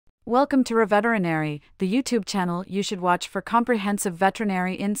Welcome to RAVETerinary, the YouTube channel you should watch for comprehensive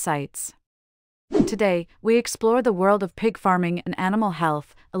veterinary insights. Today, we explore the world of pig farming and animal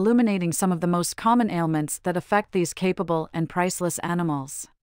health, illuminating some of the most common ailments that affect these capable and priceless animals.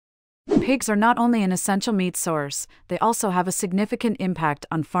 Pigs are not only an essential meat source, they also have a significant impact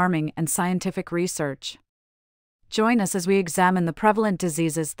on farming and scientific research. Join us as we examine the prevalent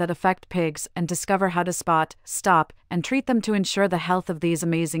diseases that affect pigs and discover how to spot, stop, and treat them to ensure the health of these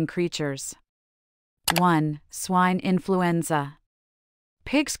amazing creatures. 1. Swine influenza.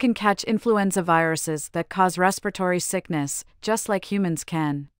 Pigs can catch influenza viruses that cause respiratory sickness, just like humans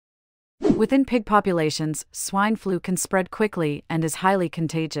can. Within pig populations, swine flu can spread quickly and is highly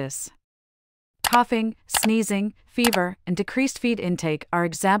contagious. Coughing, sneezing, fever, and decreased feed intake are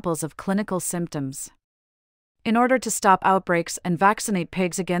examples of clinical symptoms. In order to stop outbreaks and vaccinate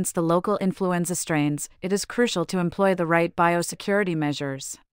pigs against the local influenza strains, it is crucial to employ the right biosecurity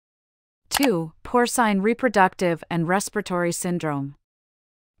measures. 2. Porcine reproductive and respiratory syndrome.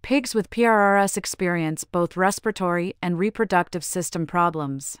 Pigs with PRRS experience both respiratory and reproductive system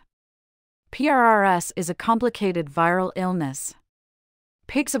problems. PRRS is a complicated viral illness.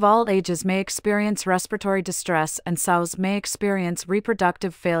 Pigs of all ages may experience respiratory distress, and sows may experience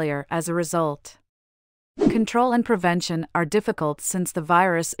reproductive failure as a result. Control and prevention are difficult since the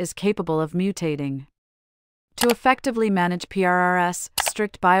virus is capable of mutating. To effectively manage PRRS,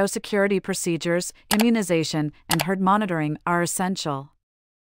 strict biosecurity procedures, immunization, and herd monitoring are essential.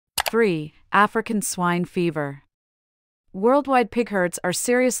 3. African swine fever. Worldwide pig herds are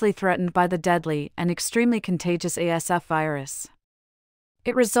seriously threatened by the deadly and extremely contagious ASF virus.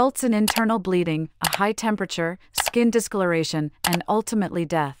 It results in internal bleeding, a high temperature, skin discoloration, and ultimately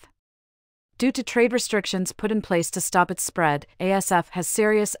death. Due to trade restrictions put in place to stop its spread, ASF has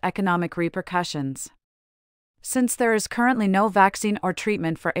serious economic repercussions. Since there is currently no vaccine or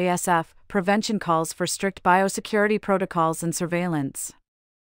treatment for ASF, prevention calls for strict biosecurity protocols and surveillance.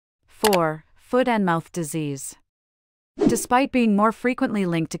 4. Foot and mouth disease. Despite being more frequently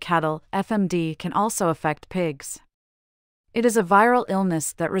linked to cattle, FMD can also affect pigs. It is a viral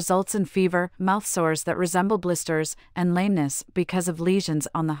illness that results in fever, mouth sores that resemble blisters, and lameness because of lesions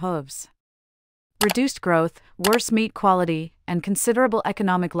on the hooves. Reduced growth, worse meat quality, and considerable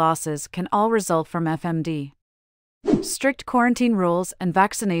economic losses can all result from FMD. Strict quarantine rules and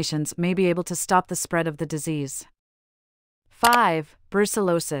vaccinations may be able to stop the spread of the disease. 5.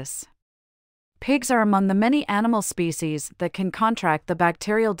 Brucellosis. Pigs are among the many animal species that can contract the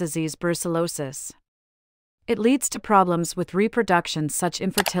bacterial disease brucellosis. It leads to problems with reproduction such as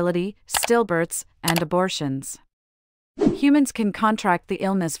infertility, stillbirths, and abortions. Humans can contract the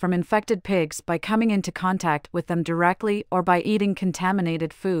illness from infected pigs by coming into contact with them directly or by eating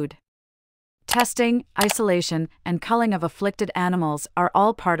contaminated food. Testing, isolation, and culling of afflicted animals are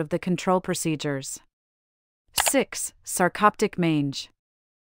all part of the control procedures. 6. SARCOPTIC mange.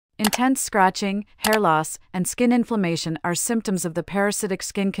 Intense scratching, hair loss, and skin inflammation are symptoms of the parasitic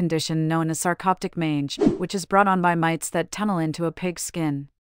skin condition known as sarcoptic mange, which is brought on by mites that tunnel into a pig's skin.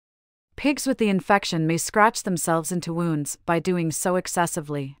 Pigs with the infection may scratch themselves into wounds by doing so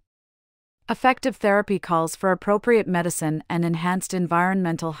excessively. Effective therapy calls for appropriate medicine and enhanced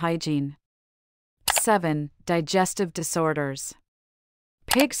environmental hygiene. 7. Digestive disorders.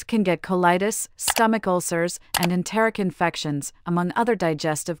 Pigs can get colitis, stomach ulcers, and enteric infections, among other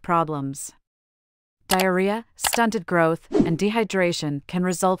digestive problems. Diarrhea, stunted growth, and dehydration can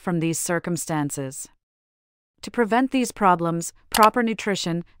result from these circumstances. To prevent these problems, proper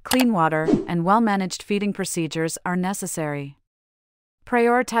nutrition, clean water, and well-managed feeding procedures are necessary.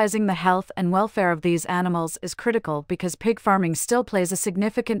 Prioritizing the health and welfare of these animals is critical because pig farming still plays a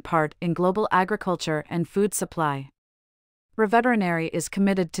significant part in global agriculture and food supply. RAVETerinary is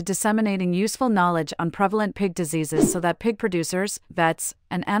committed to disseminating useful knowledge on prevalent pig diseases so that pig producers, vets,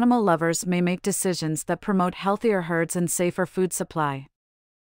 and animal lovers may make decisions that promote healthier herds and safer food supply.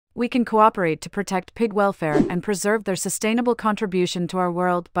 We can cooperate to protect pig welfare and preserve their sustainable contribution to our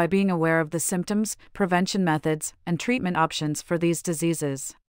world by being aware of the symptoms, prevention methods, and treatment options for these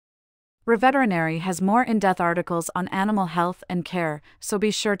diseases. RAVETerinary has more in-depth articles on animal health and care, so be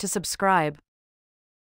sure to subscribe.